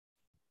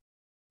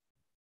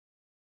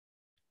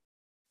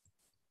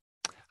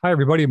Hi,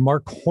 everybody.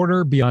 Mark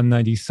Horner, Beyond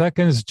 90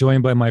 Seconds,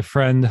 joined by my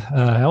friend,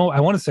 I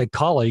want to say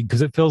colleague,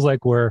 because it feels like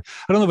I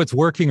don't know if it's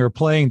working or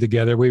playing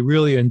together. We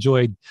really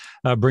enjoyed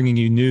bringing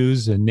you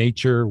news and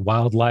nature,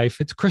 wildlife.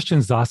 It's Christian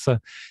Sasse.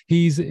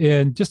 He's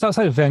in just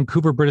outside of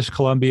Vancouver, British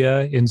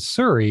Columbia, in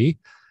Surrey.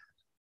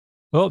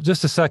 Well,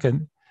 just a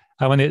second.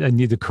 I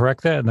need to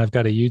correct that, and I've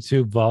got a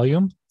YouTube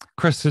volume.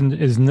 Christian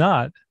is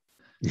not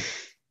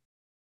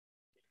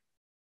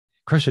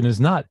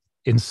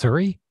in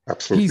Surrey.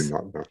 Absolutely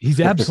not. No.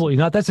 He's absolutely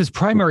not. That's his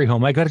primary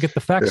home. I got to get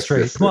the facts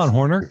straight. Come on,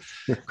 Horner.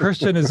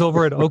 Christian is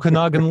over at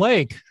Okanagan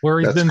Lake, where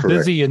he's been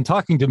busy and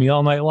talking to me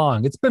all night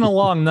long. It's been a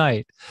long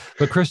night.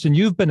 But Christian,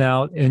 you've been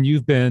out and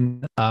you've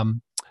been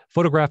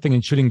photographing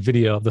and shooting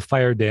video of the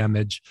fire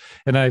damage.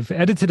 And I've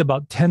edited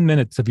about 10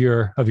 minutes of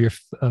your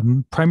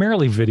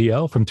primarily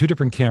video from two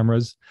different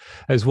cameras,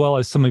 as well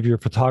as some of your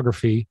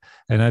photography.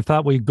 And I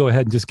thought we'd go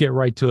ahead and just get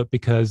right to it,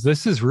 because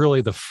this is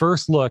really the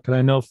first look. And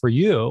I know for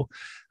you,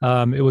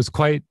 it was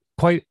quite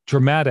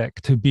dramatic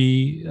to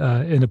be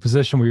in a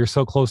position where you're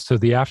so close to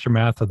the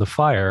aftermath of the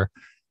fire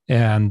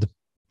and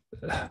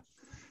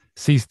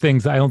see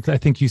things. I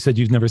think you said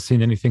you've never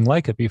seen anything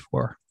like it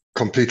before.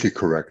 Completely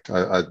correct.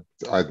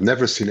 I've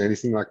never seen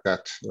anything like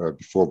that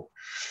before,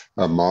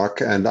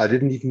 Mark, and I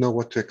didn't even know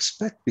what to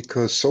expect,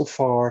 because so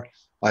far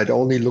I'd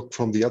only looked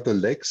from the other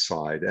lake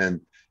side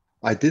and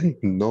I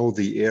didn't know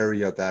the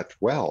area that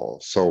well.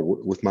 So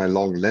with my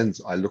long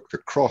lens, I looked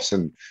across,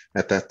 and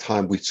at that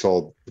time we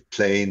saw the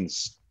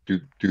planes do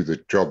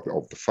the job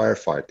of the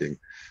firefighting.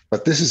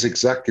 But this is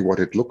exactly what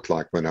it looked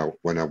like when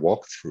I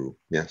walked through.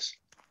 Yes.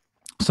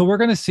 So we're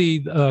going to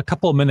see a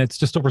couple of minutes,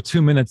 just over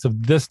 2 minutes,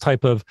 of this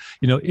type of,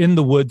 in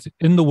the woods,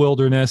 in the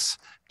wilderness,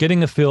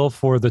 getting a feel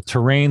for the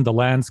terrain, the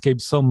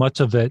landscape. So much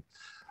of it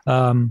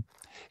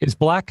is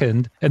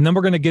blackened. And then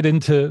we're going to get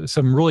into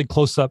some really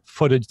close-up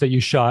footage that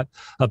you shot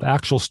of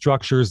actual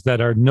structures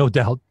that are no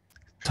doubt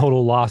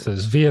total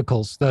losses,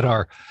 vehicles that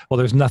are, well,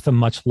 there's nothing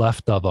much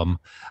left of them.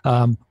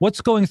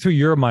 What's going through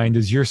your mind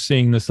as you're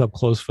seeing this up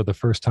close for the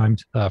first time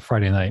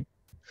Friday night?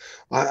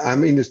 I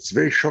mean, it's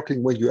very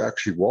shocking when you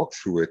actually walk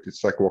through it.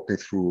 It's like walking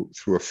through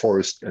a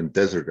forest and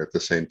desert at the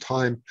same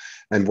time.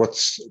 And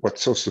what's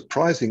so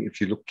surprising,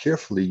 if you look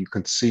carefully, you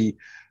can see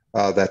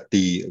that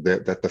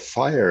the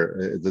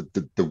fire,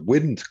 the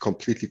wind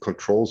completely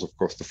controls, of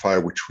course, the fire,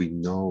 which we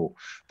know.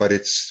 But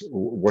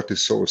what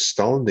is so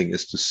astounding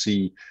is to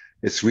see.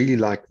 It's really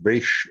like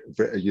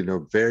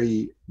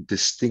very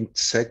distinct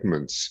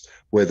segments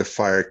where the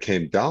fire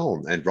came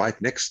down, and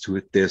right next to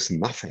it, there's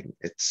nothing.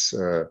 It's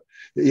there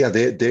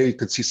you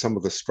can see some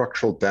of the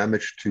structural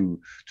damage to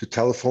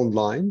telephone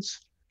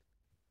lines.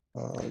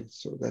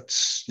 So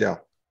that's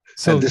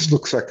So, and this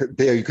looks like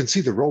there. You can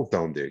see the road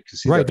down there. You can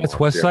see that's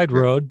West Side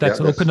Road. That's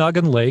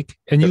Okanagan Lake,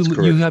 and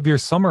you have your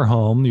summer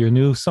home, your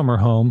new summer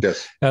home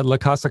at La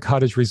Casa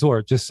Cottage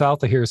Resort, just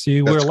south of here. So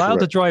you were allowed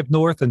to drive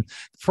north. And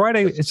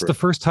Friday, it's the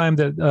first time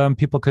that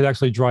people could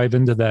actually drive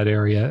into that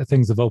area.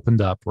 Things have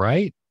opened up,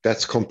 right?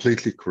 That's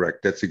completely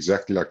correct. That's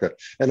exactly like that.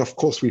 And of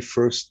course, we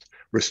first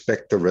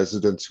respect the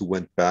residents who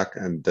went back,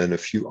 and then a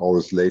few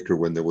hours later,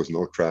 when there was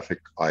no traffic,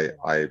 I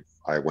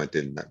went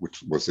in,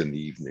 which was in the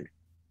evening.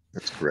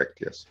 That's correct.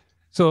 Yes.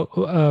 So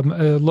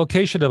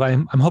location of,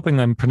 I'm hoping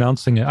I'm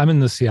pronouncing it. I'm in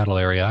the Seattle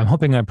area. I'm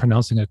hoping I'm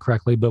pronouncing it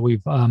correctly, but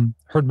we've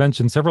heard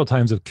mentioned several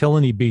times of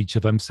Killiney Beach,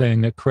 if I'm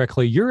saying it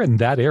correctly. You're in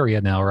that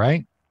area now,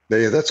 right?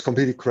 Yeah, that's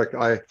completely correct.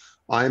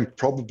 I'm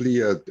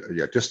probably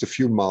just a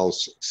few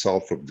miles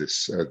south of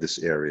this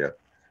area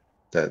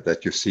that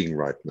you're seeing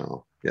right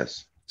now.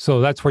 Yes. So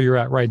that's where you're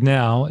at right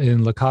now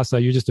in La Casa.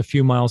 You're just a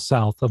few miles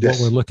south of what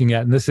we're looking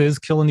at. And this is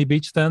Killiney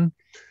Beach then?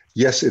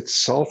 Yes, it's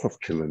south of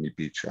Killiney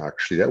Beach,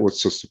 actually. That was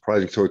so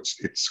surprising. So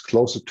it's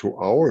closer to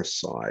our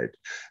side.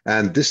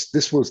 And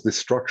this was the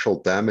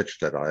structural damage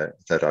that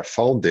I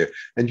found there.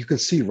 And you can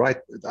see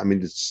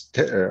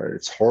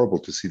it's horrible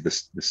to see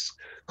this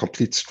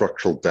complete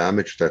structural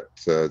damage that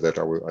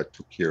I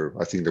took here.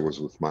 I think that was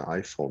with my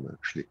iPhone,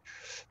 actually.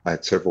 I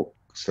had several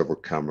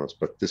cameras,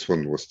 but this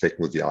one was taken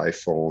with the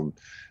iPhone.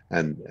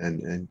 And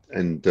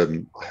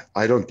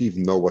I don't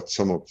even know what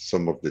some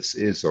of this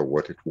is or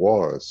what it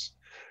was.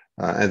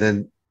 And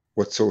then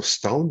what's so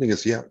astounding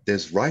is,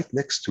 there's right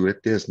next to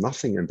it, there's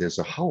nothing, and there's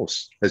a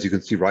house, as you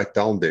can see right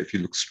down there. If you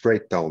look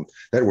straight down,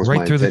 that was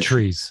right through the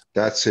trees.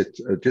 That's it.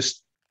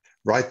 Just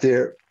right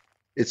there.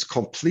 It's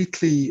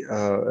completely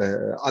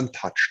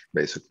untouched,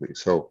 basically.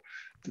 So,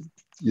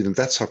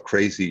 that's how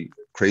crazy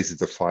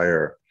the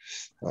fire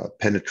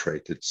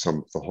penetrated some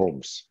of the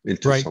homes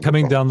into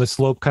coming down the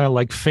slope, kind of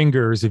like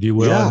fingers, if you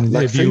will. Yeah,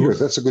 like fingers.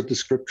 That's a good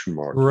description,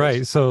 Mark.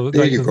 Right. So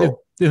there you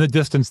go. In the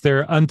distance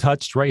there,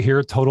 untouched, right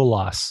here, total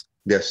loss.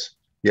 Yes,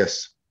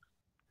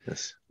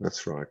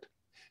 that's right.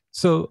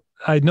 So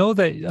I know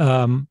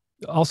that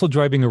also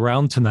driving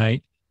around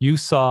tonight, you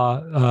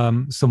saw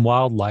some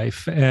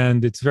wildlife,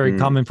 and it's very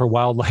common for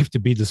wildlife to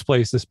be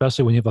displaced,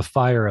 especially when you have a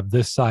fire of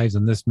this size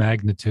and this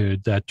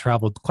magnitude that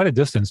traveled quite a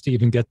distance to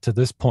even get to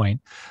this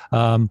point.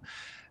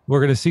 we're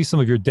going to see some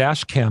of your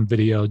dash cam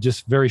video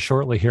just very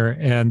shortly here.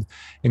 And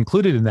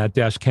included in that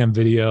dash cam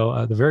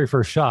video, the very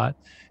first shot,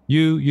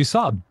 you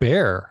saw a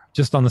bear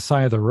just on the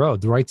side of the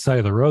road, the right side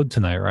of the road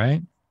tonight,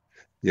 right?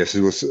 Yes,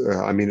 it was.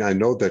 I mean, I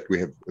know that we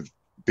have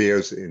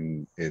bears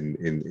in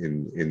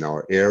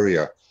our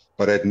area,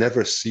 but I'd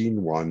never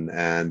seen one,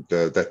 and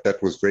that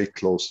was very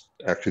close.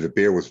 Actually, the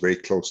bear was very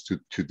close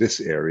to this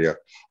area.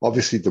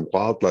 Obviously, the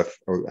wildlife,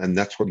 and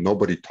that's what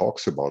nobody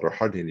talks about, or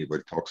hardly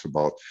anybody talks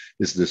about,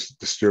 is this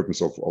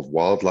disturbance of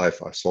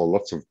wildlife. I saw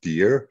lots of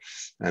deer,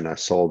 and I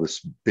saw this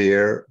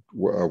bear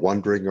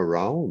wandering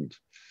around,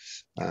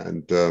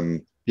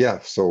 and yeah,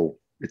 so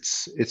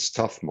it's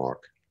tough,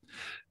 Mark.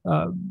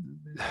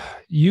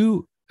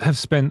 You have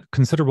spent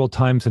considerable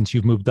time since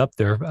you've moved up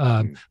there,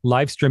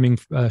 live streaming,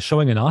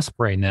 showing an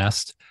osprey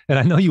nest. And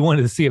I know you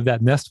wanted to see if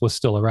that nest was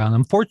still around.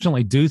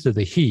 Unfortunately, due to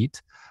the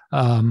heat,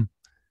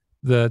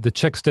 the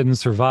chicks didn't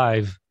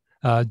survive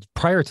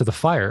prior to the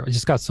fire. It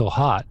just got so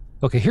hot.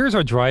 Okay, here's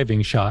our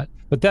driving shot,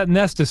 but that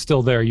nest is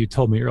still there, you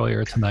told me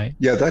earlier tonight.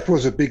 Yeah, that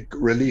was a big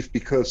relief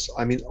because,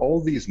 I mean,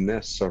 all these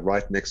nests are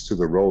right next to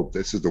the road.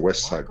 This is the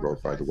West Side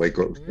Road, by the way,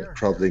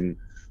 traveling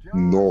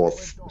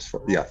north.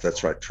 Yeah,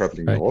 that's right,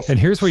 traveling north. And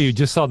here's where you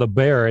just saw the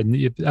bear, and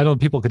I don't know if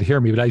people could hear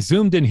me, but I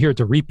zoomed in here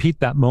to repeat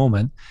that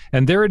moment,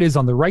 and there it is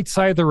on the right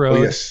side of the road.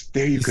 Oh, yes,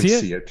 there you can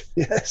see it.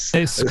 Yes,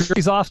 it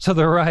scurries off to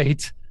the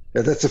right.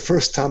 Yeah, that's the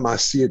first time I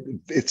see it.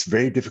 It's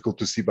very difficult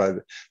to see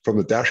from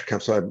the dash cam,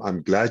 so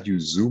I'm glad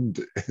you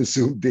zoomed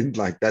in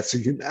like that, so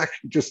you can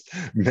actually just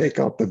make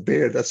out the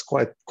bear. That's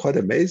quite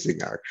amazing,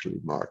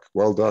 actually, Mark.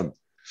 Well done.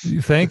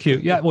 Thank you.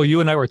 Yeah, well, you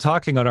and I were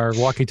talking on our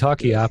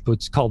walkie-talkie app,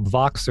 which is called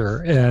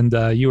Voxer,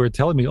 and you were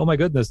telling me, "Oh my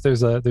goodness,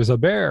 there's a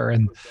bear,"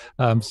 and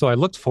so I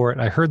looked for it.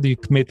 I heard that you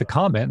made the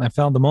comment, and I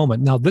found the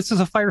moment. Now, this is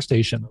a fire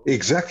station.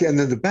 Exactly, and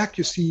in the back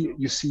you see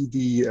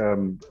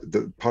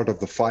the part of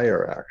the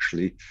fire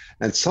actually,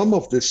 and some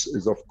of this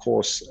is of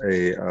course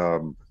a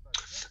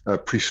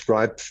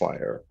prescribed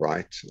fire,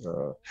 right?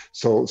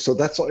 So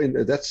that's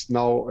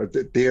now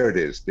there it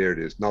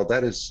is. Now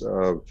that is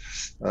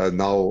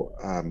now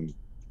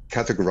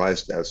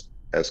categorized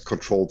as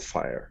controlled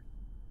fire.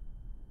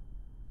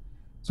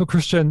 So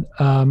Christian,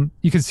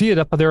 you can see it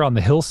up there on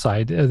the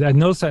hillside. I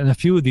noticed that in a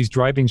few of these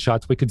driving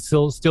shots, we could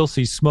still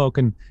see smoke.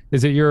 And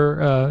is it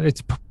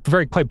it's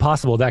quite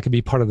possible that could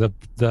be part of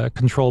the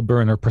controlled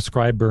burn or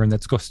prescribed burn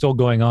that's still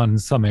going on in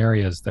some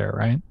areas there,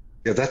 right?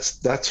 Yeah,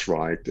 that's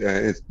right.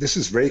 This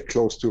is very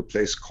close to a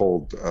place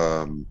called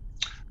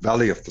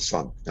Valley of the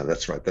Sun. Yeah,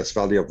 that's right. That's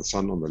Valley of the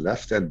Sun on the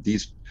left, and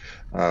these,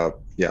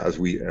 as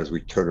we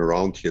turn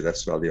around here,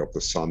 that's Valley of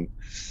the Sun,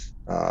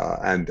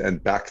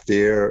 and back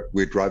there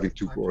we're driving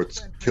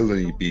towards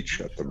Killarney Beach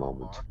at the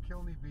moment.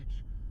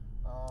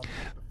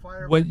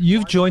 When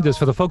you've joined us,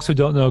 for the folks who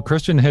don't know,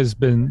 Christian has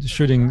been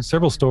shooting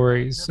several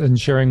stories and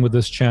sharing with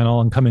this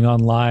channel and coming on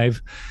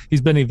live.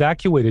 He's been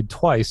evacuated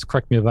twice,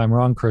 correct me if I'm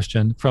wrong,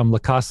 Christian, from La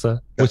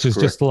Casa, which is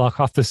just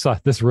off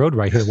this road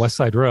right here, West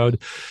Side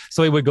Road.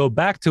 So he would go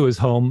back to his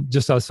home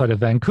just outside of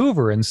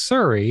Vancouver in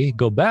Surrey,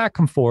 go back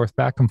and forth.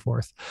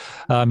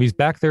 He's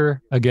back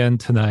there again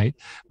tonight.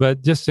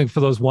 But just for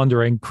those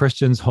wondering,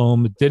 Christian's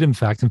home did in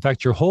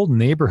fact, your whole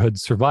neighborhood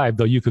survived,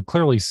 though you could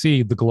clearly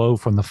see the glow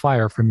from the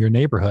fire from your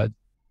neighborhood.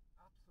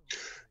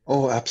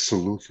 Oh,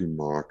 absolutely,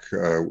 Mark.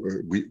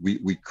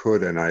 We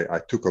could, and I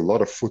took a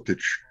lot of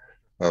footage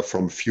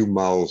from a few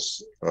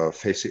miles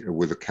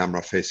with the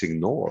camera facing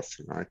north,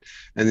 right?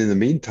 And in the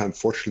meantime,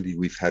 fortunately,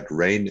 we've had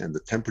rain and the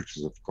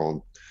temperatures have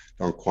gone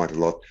down quite a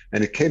lot.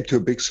 And it came to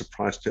a big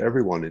surprise to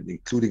everyone,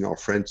 including our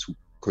friends who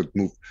could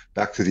move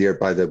back to the air.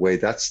 By the way,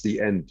 that's the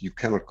end. You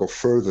cannot go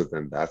further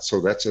than that. So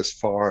that's as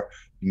far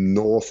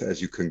north as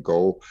you can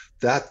go.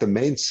 The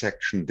main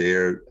section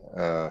there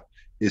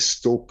is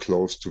still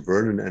closed to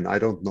Vernon, and I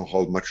don't know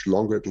how much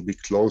longer it will be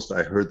closed.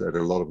 I heard that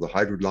a lot of the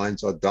hydro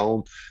lines are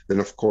down.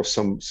 Then, of course,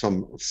 some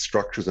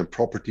structures and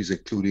properties,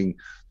 including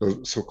the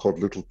so-called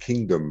Little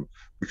Kingdom,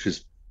 which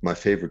is my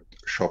favorite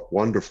shop,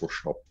 wonderful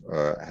shop,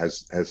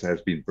 has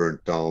been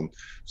burnt down.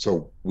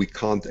 So we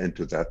can't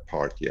enter that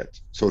part yet.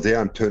 So there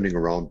I'm turning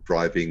around,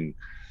 driving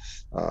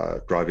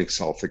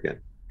south again.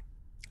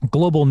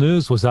 Global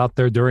News was out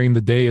there during the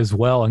day as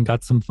well and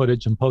got some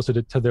footage and posted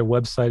it to their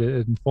website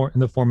in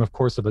the form, of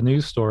course, of a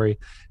news story.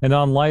 And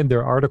online,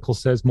 their article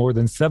says more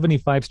than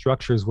 75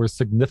 structures were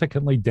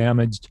significantly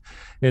damaged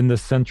in the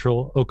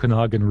central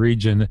Okanagan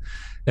region.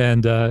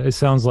 And it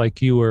sounds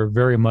like you were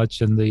very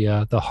much in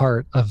the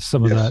heart of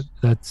some of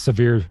that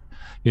severe,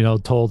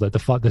 toll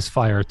that this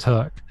fire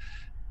took.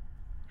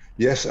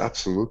 Yes,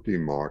 absolutely,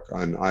 Mark.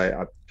 And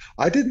I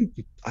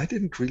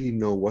didn't really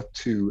know what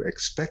to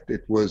expect.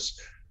 It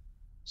was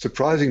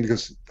surprising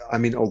because, I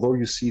mean, although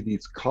you see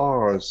these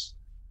cars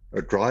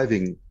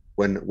driving,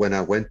 when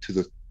I went to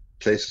the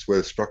places where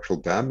the structural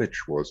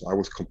damage was, I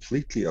was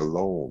completely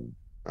alone,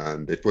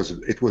 and it was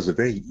a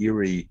very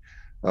eerie,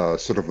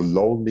 sort of a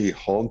lonely,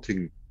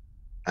 haunting,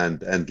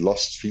 and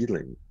lost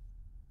feeling.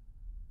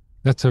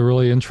 That's a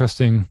really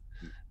interesting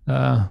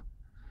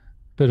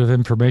bit of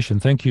information.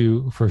 Thank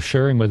you for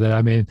sharing with it.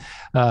 I mean,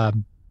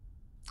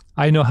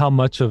 I know how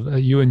much of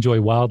you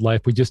enjoy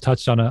wildlife. We just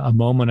touched on a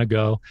moment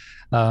ago.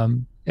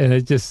 And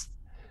it just,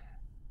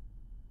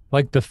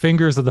 like the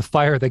fingers of the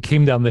fire that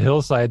came down the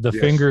hillside, the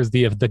Yes, fingers,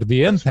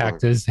 the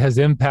impact has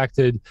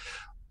impacted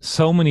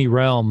so many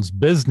realms: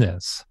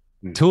 business,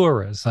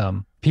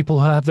 tourism, people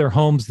who have their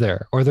homes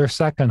there or their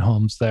second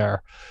homes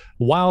there,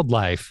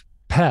 wildlife,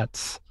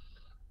 pets,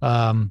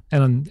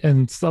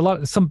 and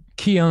some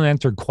key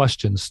unanswered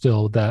questions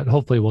still that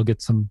hopefully we'll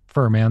get some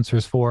firm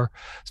answers for,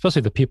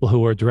 especially the people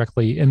who are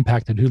directly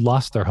impacted, who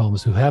lost their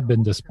homes, who have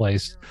been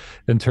displaced,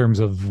 in terms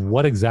of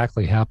what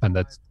exactly happened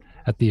at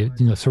the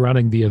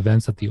surrounding the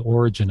events at the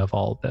origin of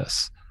all of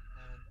this.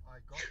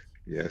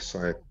 Yes,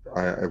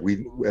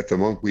 we at the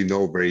moment we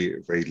know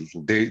very, very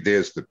little.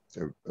 There's the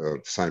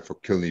sign for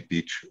Kilney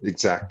Beach.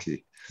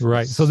 Exactly.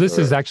 Right. So this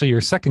is actually your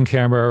second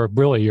camera, or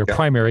really your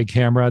primary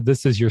camera.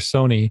 This is your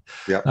Sony.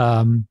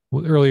 Yeah.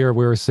 Earlier,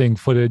 we were seeing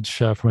footage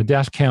from a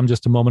dash cam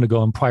just a moment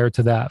ago, and prior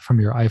to that, from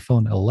your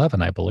iPhone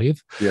 11, I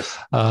believe. Yes.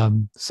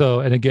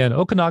 And again,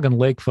 Okanagan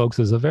Lake, folks,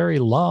 is a very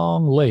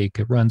long lake.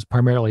 It runs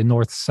primarily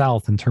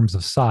north-south in terms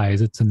of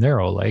size. It's a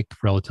narrow lake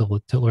relative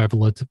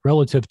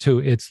to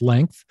its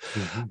length.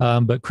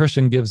 Mm-hmm. But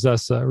Christian gives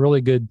us a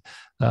really good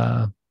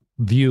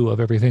view of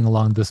everything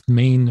along this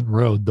main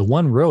road, the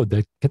one road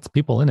that gets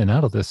people in and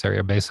out of this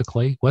area,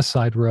 basically, West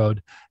Side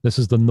Road. This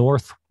is the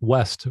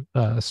northwest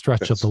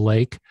stretch of the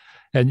lake.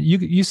 And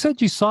you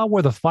said you saw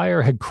where the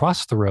fire had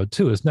crossed the road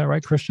too, isn't that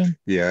right, Christian?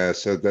 Yeah,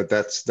 so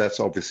that's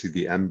obviously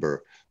the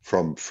ember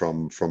from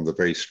the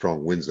very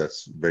strong winds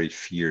that's very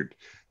feared.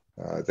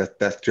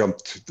 That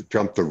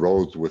jumped the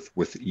road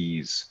with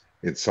ease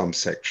in some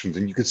sections,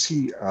 and you can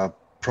see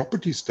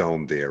properties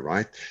down there,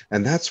 right?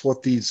 And that's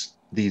what these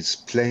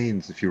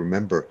planes, if you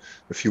remember,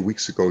 a few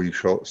weeks ago, you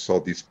saw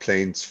these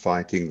planes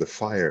fighting the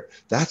fire.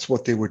 That's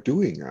what they were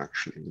doing,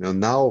 actually.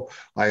 Now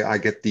I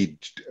get the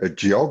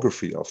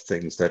geography of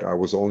things that I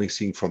was only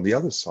seeing from the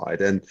other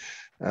side. And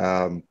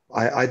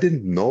I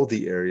didn't know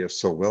the area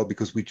so well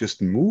because we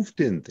just moved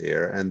in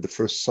there. And the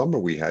first summer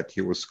we had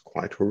here was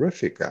quite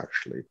horrific,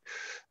 actually,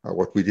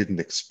 what we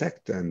didn't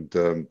expect. And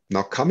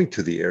now coming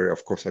to the area,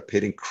 of course, I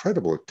paid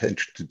incredible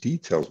attention to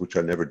details, which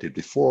I never did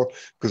before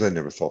because I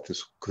never thought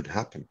this could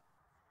happen.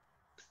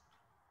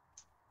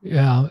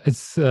 Yeah,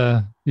 it's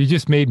you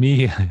just gave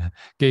me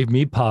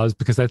pause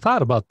because I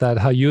thought about that,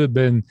 how you had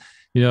been,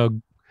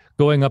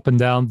 going up and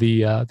down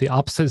the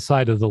opposite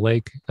side of the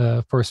lake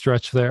for a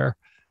stretch there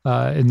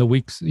in the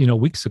weeks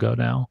ago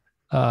now,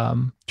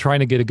 trying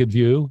to get a good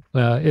view.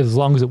 As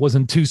long as it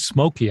wasn't too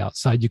smoky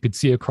outside, you could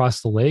see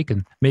across the lake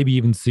and maybe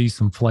even see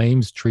some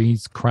flames,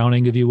 trees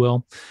crowning, if you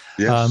will.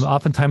 Yes.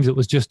 Oftentimes it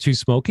was just too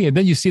smoky, and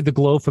then you see the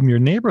glow from your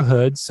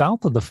neighborhood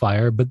south of the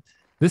fire. But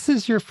this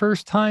is your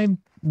first time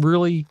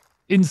really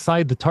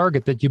inside the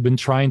target that you've been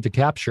trying to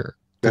capture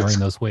during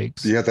those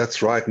weeks. Yeah,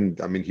 that's right.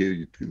 And I mean,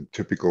 here,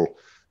 typical,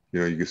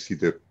 you see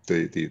the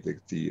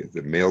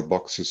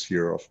mailboxes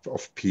here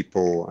of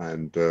people,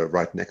 and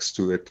right next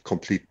to it,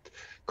 complete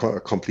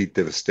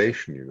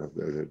devastation.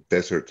 The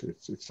desert.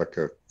 It's like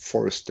a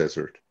forest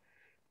desert,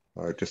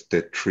 just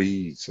dead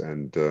trees,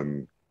 and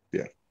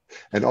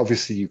and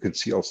obviously you can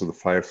see also the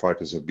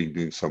firefighters have been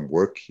doing some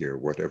work here,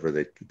 whatever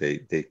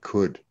they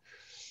could.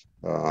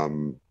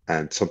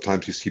 And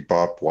sometimes you see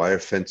barbed wire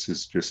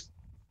fences just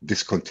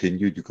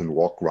discontinued. You can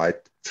walk right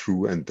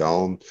through and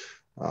down.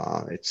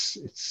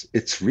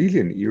 It's really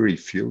an eerie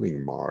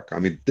feeling, Mark. I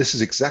mean, this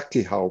is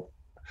exactly how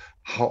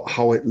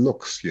it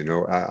looks.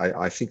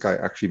 I think I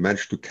actually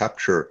managed to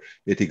capture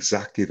it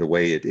exactly the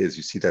way it is.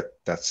 You see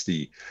that's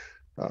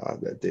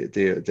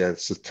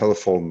there's a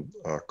telephone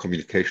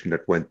communication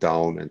that went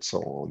down and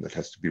so on that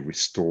has to be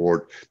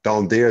restored.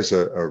 Down there's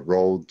a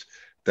road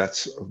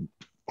that's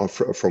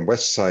from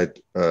West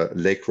Side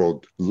Lake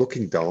Road,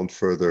 looking down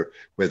further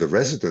where the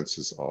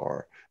residences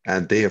are.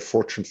 And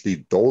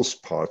fortunately, those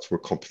parts were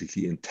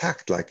completely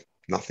intact, like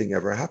nothing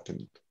ever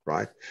happened,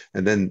 right?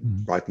 And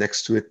then right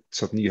next to it,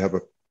 suddenly you have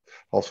a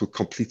house with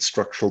complete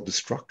structural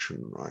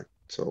destruction, right?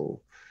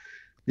 So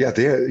yeah,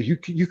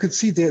 you can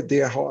see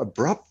there how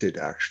abrupt it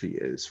actually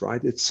is,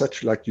 right? It's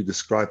such, like you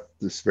described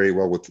this very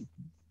well with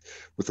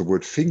the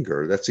word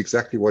finger. That's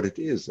exactly what it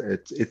is.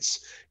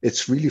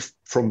 It's really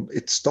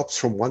it stops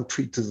from one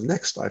tree to the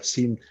next. I've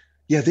seen,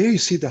 there you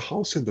see the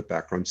house in the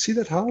background. See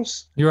that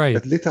house? You're right.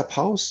 That lit up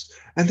house,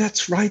 and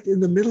that's right in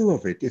the middle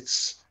of it.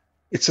 It's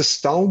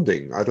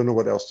astounding. I don't know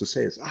what else to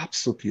say. It's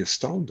absolutely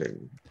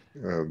astounding.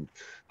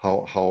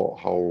 How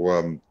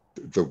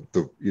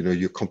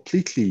you're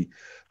completely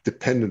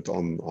dependent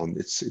on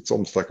it's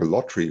almost like a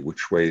lottery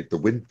which way the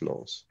wind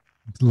blows.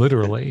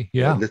 Literally,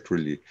 yeah.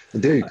 Literally.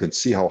 And there you can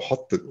see how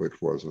hot it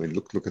was. I mean,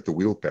 look at the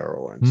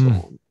wheelbarrow and so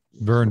on.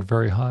 Burned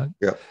very hot.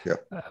 Yeah.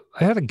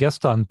 I had a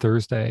guest on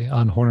Thursday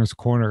on Horner's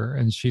Corner,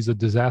 and she's a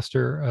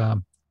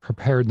disaster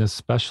preparedness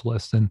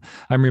specialist. And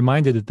I'm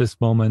reminded at this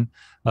moment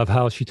of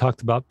how she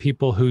talked about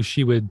people who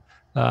she would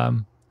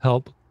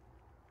help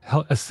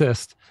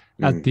assist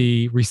at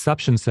the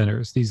reception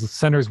centers, these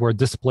centers where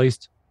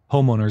displaced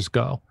homeowners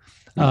go.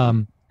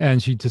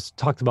 And she just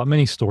talked about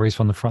many stories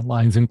from the front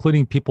lines,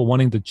 including people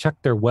wanting to check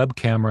their web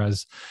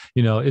cameras.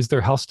 Is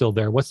their house still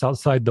there? What's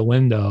outside the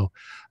window?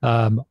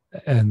 And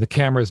the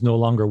camera is no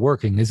longer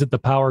working. Is it the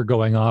power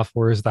going off,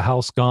 or is the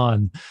house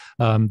gone?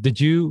 I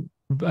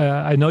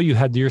know you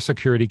had your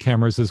security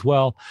cameras as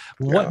well.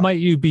 What might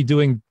you be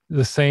doing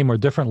the same or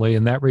differently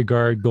in that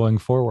regard going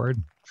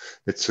forward?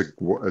 It's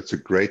a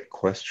great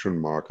question,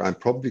 Mark. I'm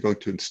probably going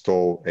to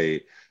install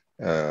a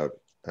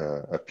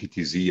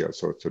PTZ,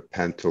 so it's a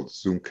pan tilt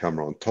zoom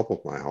camera on top of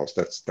my house.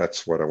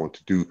 That's what I want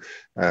to do.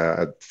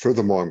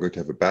 Furthermore, I'm going to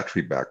have a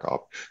battery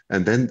backup,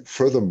 and then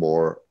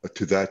furthermore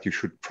to that, you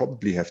should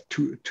probably have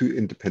two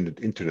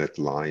independent internet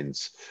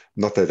lines.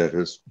 Not that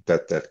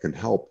that can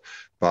help,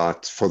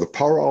 but for the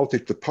power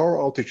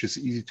outage is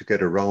easy to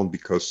get around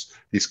because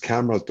these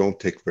cameras don't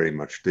take very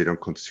much. They don't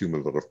consume a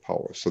lot of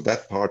power. So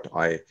that part,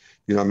 I'm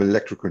an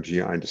electrical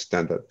engineer. I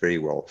understand that very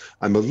well.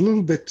 I'm a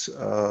little bit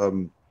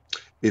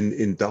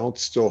in doubt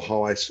still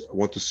how I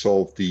want to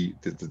solve the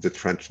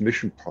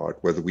transmission part,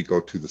 whether we go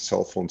to the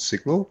cell phone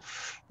signal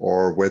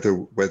or whether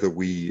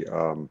we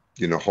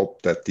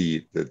hope that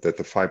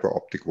the fiber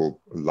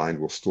optical line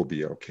will still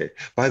be okay.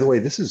 By the way,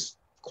 this is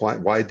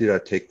why did I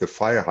take the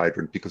fire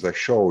hydrant? Because I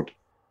showed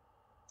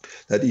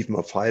that even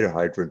a fire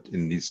hydrant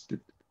in these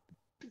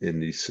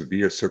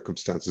severe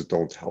circumstances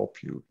don't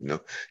help you. It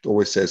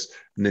always says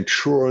an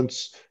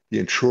insurance. The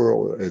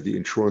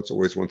insurance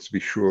always wants to be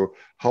sure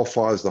how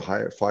far is the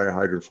fire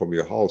hydrant from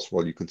your house.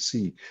 Well, you can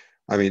see.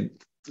 I mean,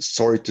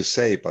 sorry to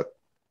say, but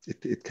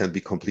it can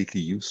be completely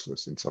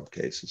useless in some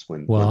cases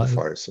when the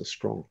fire is so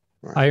strong.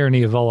 Right?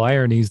 Irony of all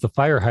ironies, the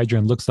fire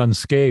hydrant looks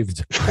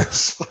unscathed.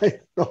 Yes, I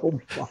know,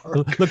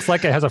 Mark. Looks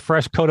like it has a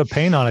fresh coat of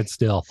paint on it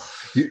still.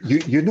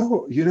 You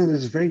know,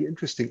 this is very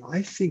interesting.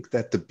 I think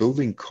that the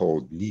building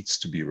code needs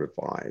to be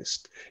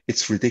revised.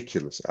 It's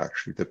ridiculous,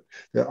 actually.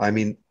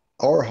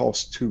 Our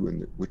house too,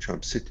 in which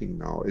I'm sitting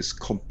now, is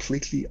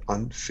completely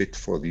unfit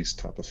for these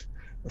type of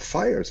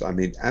fires. I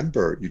mean,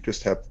 amber, you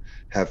just have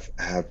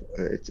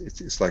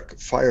it's like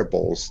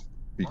fireballs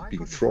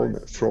being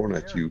thrown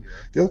at you.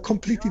 They'll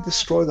completely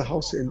destroy the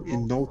house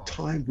in no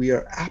time. We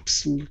are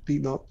absolutely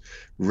not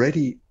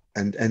ready,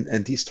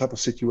 and these type of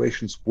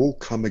situations will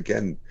come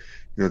again.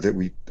 That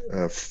we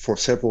for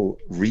several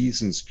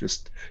reasons,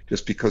 just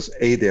because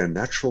they're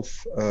natural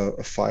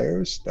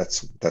fires.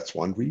 That's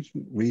one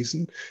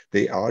reason.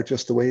 They are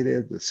just the way they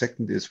are. The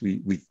second is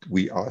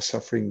we are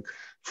suffering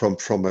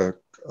from a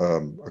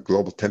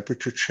global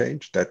temperature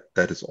change.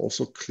 That is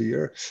also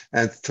clear.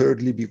 And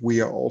thirdly,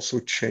 we are also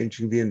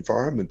changing the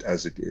environment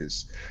as it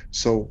is.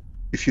 So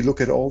if you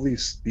look at all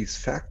these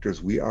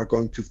factors, we are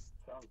going to,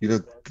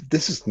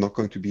 this is not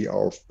going to be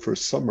our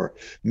first summer.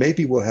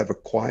 Maybe we'll have a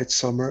quiet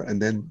summer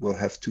and then we'll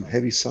have 2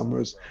 heavy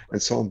summers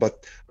and so on.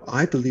 But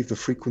I believe the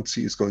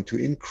frequency is going to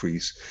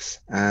increase,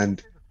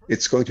 and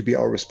it's going to be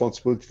our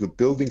responsibility. The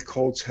building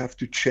codes have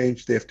to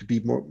change. They have to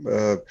be more,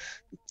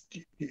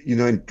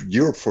 in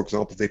Europe, for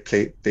example,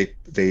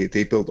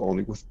 they build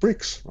only with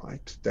bricks,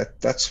 right?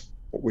 That's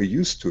what we're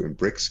used to in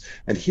bricks.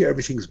 And here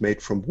everything's made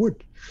from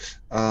wood.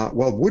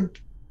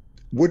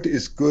 Wood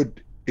is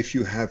good if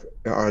you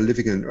are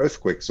living in an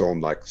earthquake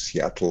zone like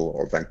Seattle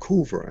or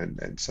Vancouver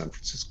and San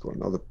Francisco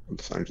and other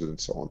Los Angeles and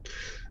so on.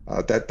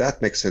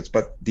 That makes sense.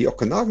 But the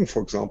Okanagan,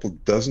 for example,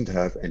 doesn't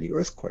have any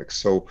earthquakes.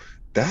 So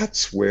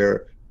that's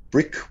where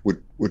brick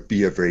would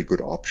be a very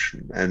good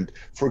option. And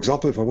for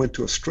example, if I went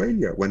to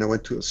Australia,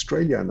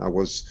 and I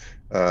was,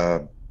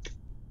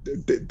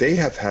 they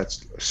have had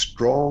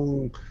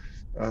strong,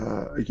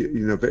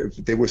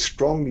 they were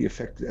strongly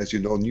affected. As you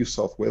know, New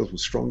South Wales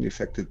was strongly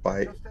affected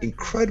by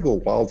incredible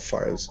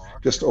wildfires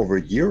just over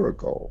a year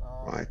ago,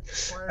 right?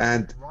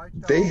 And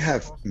they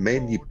have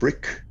mainly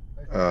brick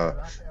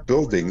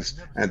buildings,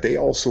 and they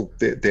also,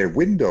 their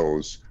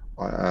windows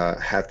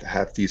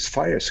have these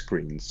fire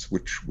screens,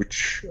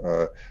 which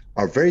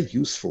are very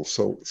useful.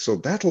 So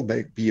that'll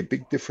be a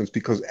big difference,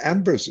 because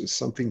embers is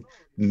something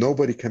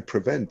nobody can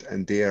prevent,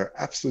 and they are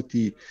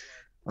absolutely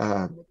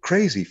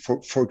crazy.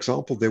 For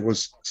example, there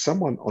was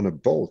someone on a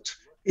boat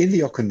in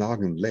the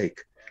Okanagan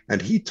Lake,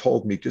 and he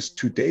told me just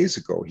 2 days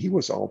ago, he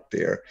was out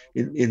there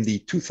in the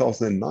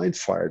 2009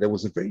 fire. There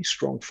was a very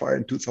strong fire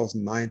in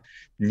 2009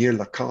 near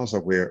La Casa,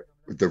 where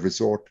the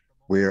resort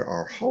where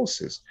our house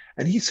is.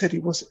 And he said he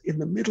was in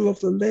the middle of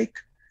the lake,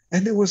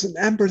 and there was an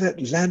ember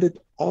that landed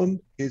on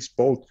his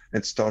boat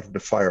and started a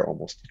fire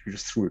almost. He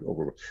just threw it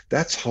over.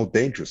 That's how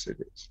dangerous it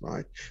is,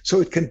 right?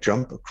 So it can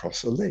jump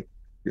across a lake.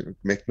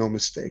 Make no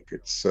mistake.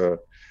 It's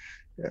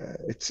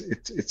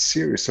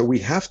serious. So we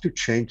have to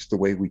change the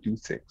way we do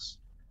things.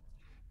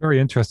 Very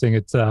interesting.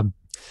 It's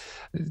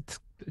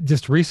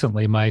just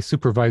recently, my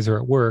supervisor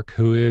at work,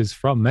 who is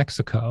from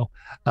Mexico,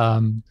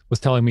 was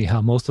telling me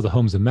how most of the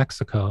homes in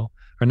Mexico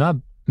are not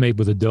made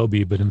with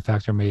adobe, but in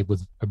fact are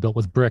built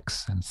with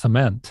bricks and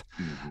cement.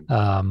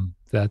 Mm-hmm.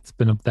 That's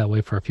been that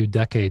way for a few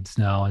decades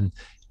now. And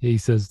he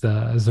says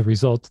as a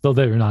result, though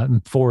they're not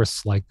in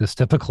forests like this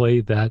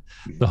typically, that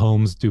the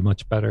homes do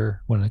much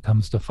better when it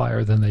comes to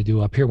fire than they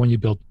do up here when you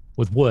build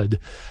with wood.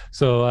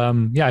 So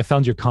yeah, I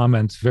found your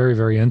comments very,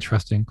 very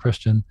interesting,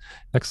 Christian.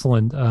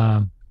 Excellent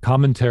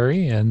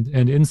commentary and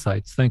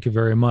insights. Thank you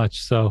very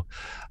much. So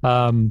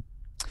boy,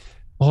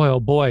 oh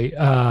boy,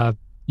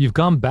 you've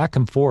gone back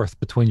and forth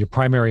between your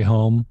primary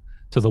home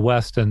to the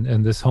west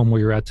and this home where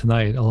you're at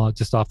tonight,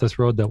 just off this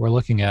road that we're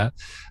looking at.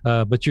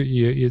 But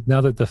you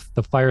now that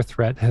the fire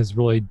threat has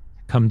really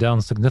come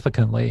down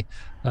significantly,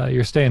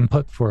 you're staying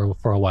put for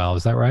a while.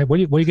 Is that right? What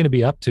are you going to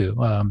be up to? You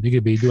going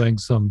to be doing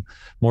some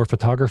more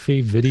photography,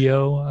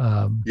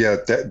 video? Yeah,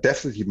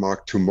 definitely,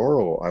 Mark.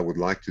 Tomorrow, I would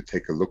like to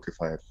take a look, if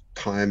I have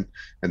time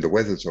and the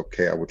weather's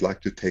okay. I would like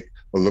to take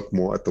a look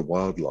more at the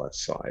wildlife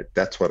side.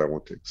 That's what I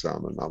want to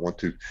examine. I want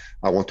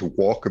to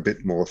walk a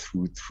bit more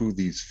through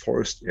these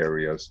forest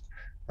areas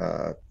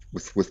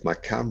with my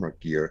camera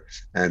gear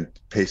and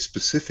pay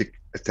specific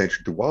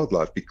attention to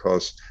wildlife,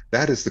 because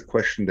that is the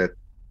question that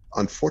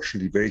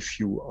unfortunately very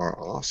few are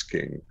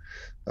asking.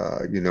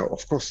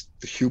 Of course,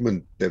 the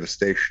human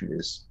devastation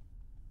is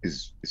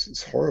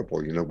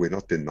horrible. We're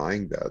not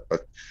denying that,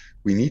 but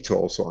we need to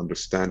also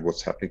understand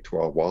what's happening to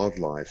our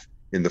wildlife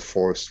in the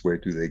forest. Where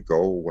do they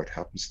go? What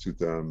happens to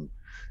them?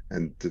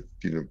 And the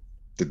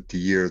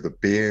deer, the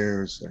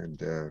bears,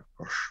 and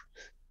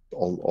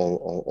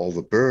all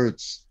the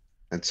birds,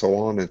 and so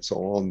on,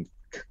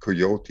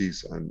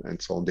 coyotes,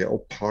 and so on. They're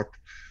all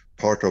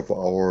part of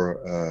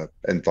our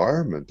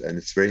environment, and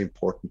it's very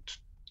important,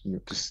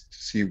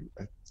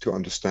 to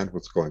understand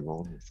what's going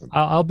on with them.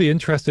 I'll be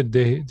interested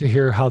to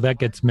hear how that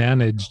gets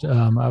managed.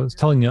 I was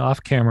telling you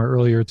off camera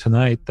earlier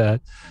tonight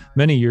that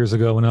many years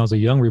ago, when I was a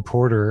young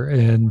reporter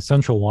in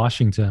Central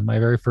Washington, my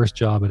very first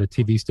job at a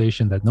TV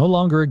station that no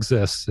longer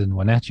exists in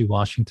Wenatchee,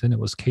 Washington, it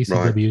was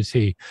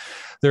KCWT. Right.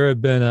 There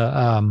had been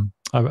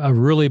a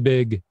really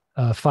big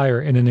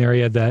fire in an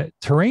area that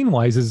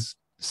terrain-wise is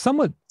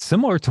somewhat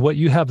similar to what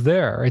you have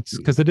there. It's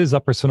because it is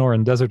Upper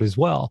Sonoran Desert as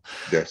well.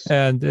 Yes.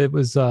 And it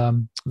was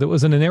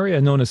in an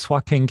area known as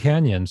Swatking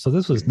Canyon. So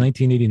this was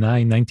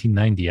 1989,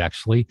 1990,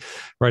 actually,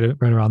 right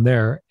around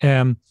there.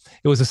 And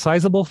it was a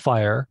sizable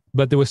fire,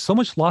 but there was so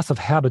much loss of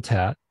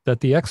habitat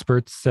that the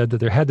experts said that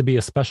there had to be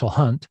a special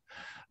hunt,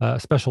 a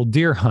special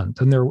deer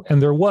hunt. And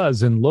there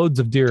was, and loads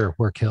of deer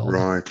were killed.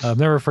 Right. I've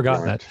never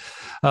forgotten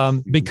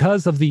that.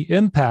 Because of the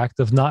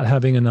impact of not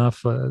having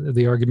enough,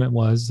 the argument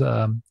was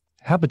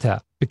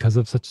habitat because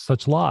of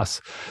such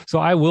loss. So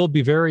I will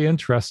be very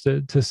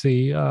interested to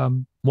see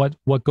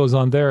what goes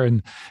on there.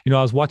 And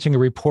I was watching a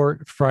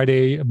report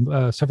Friday,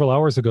 several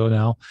hours ago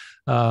now,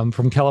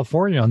 from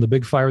California on the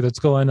big fire that's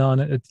going on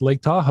at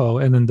Lake Tahoe,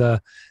 and then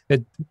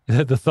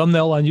the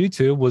thumbnail on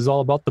YouTube was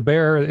all about the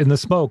bear in the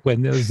smoke.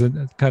 When it was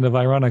kind of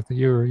ironic that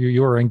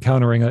you were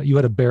encountering you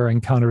had a bear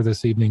encounter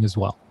this evening as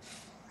well.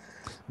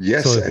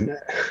 Yes, so,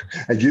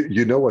 and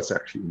you know what's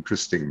actually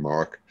interesting,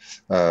 Mark?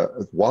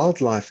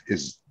 Wildlife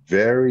is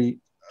very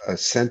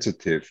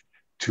sensitive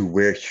to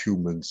where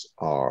humans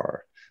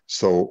are.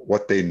 So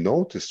what they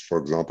noticed, for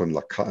example, in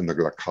the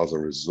La Casa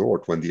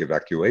Resort, when the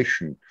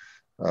evacuation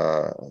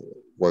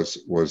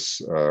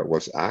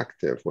was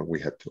active, when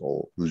we had to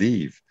all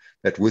leave,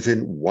 that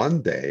within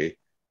one day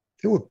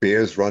there were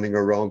bears running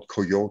around,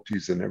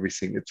 coyotes, and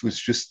everything. It's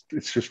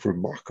just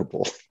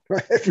remarkable.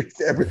 Right?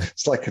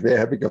 It's like they're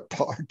having a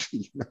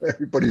party.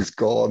 Everybody's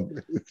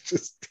gone. It's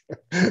just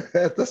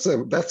that's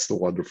the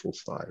wonderful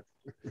side.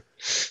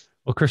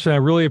 Well, Christian, I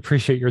really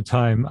appreciate your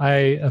time.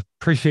 I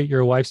appreciate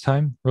your wife's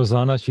time,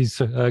 Rosanna. She's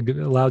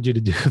allowed you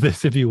to do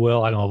this, if you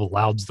will. I don't know if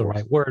 "allowed's" the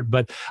right word,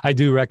 but I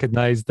do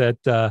recognize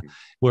that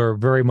we're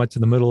very much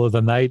in the middle of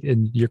the night,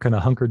 and you're kind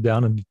of hunkered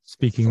down and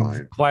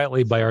speaking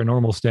quietly by our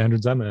normal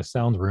standards. I'm in a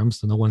sound room,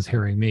 so no one's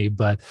hearing me.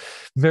 But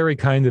very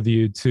kind of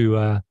you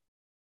to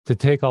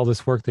take all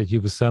this work that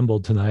you've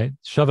assembled tonight,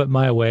 shove it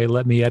my way,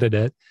 let me edit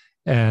it,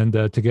 and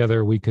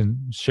together we can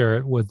share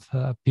it with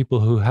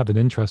people who have an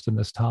interest in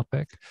this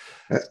topic.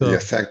 So,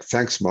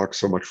 thanks, Mark,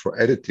 so much for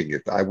editing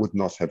it. I would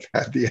not have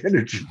had the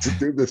energy to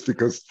do this,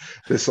 because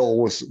this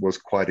all was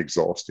quite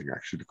exhausting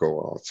actually to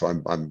go out. So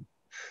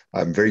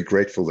I'm very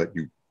grateful that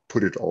you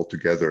put it all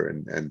together,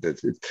 and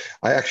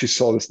I actually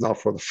saw this now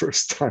for the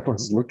first time. I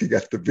was looking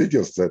at the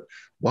videos that,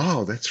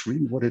 wow, that's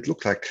really what it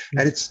looked like,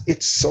 and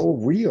it's so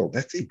real.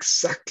 That's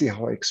exactly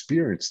how I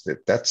experienced it.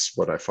 That's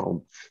what I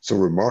found so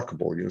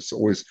remarkable. It's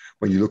always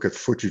when you look at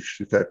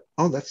footage that,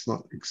 oh, that's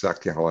not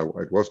exactly how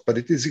it was, but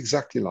it is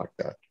exactly like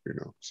that.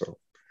 So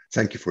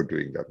thank you for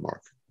doing that,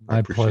 Mark.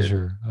 My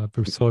pleasure.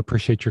 So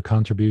appreciate your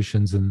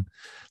contributions, and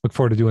look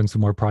forward to doing some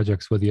more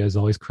projects with you. As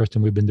always,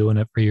 Christian, we've been doing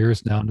it for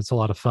years now, and it's a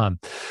lot of fun.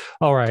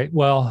 All right.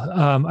 Well,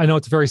 I know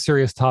it's a very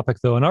serious topic,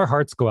 though, and our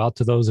hearts go out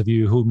to those of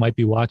you who might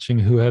be watching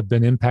who have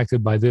been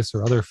impacted by this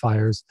or other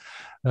fires.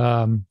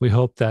 We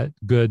hope that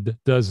good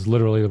does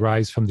literally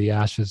rise from the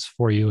ashes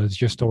for you as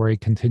your story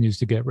continues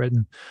to get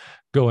written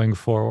going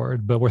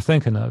forward. But we're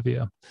thinking of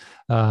you.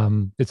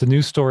 It's a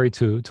new story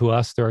to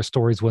us. There are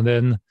stories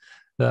within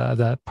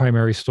that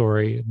primary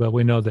story, but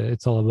we know that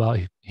it's all about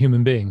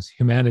human beings,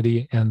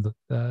 humanity, and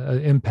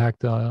the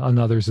impact on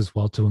others as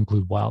well, to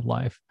include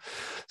wildlife.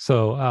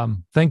 So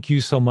thank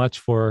you so much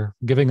for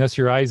giving us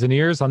your eyes and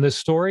ears on this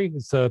story.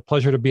 It's a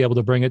pleasure to be able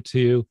to bring it to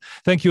you.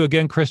 Thank you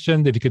again,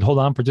 Christian. If you could hold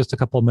on for just a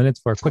couple of minutes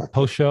for a quick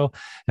post show.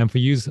 And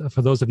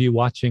for those of you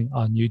watching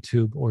on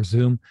YouTube or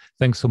Zoom,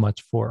 thanks so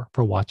much for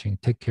watching.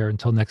 Take care.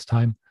 Until next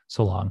time,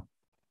 so long.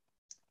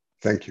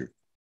 Thank you.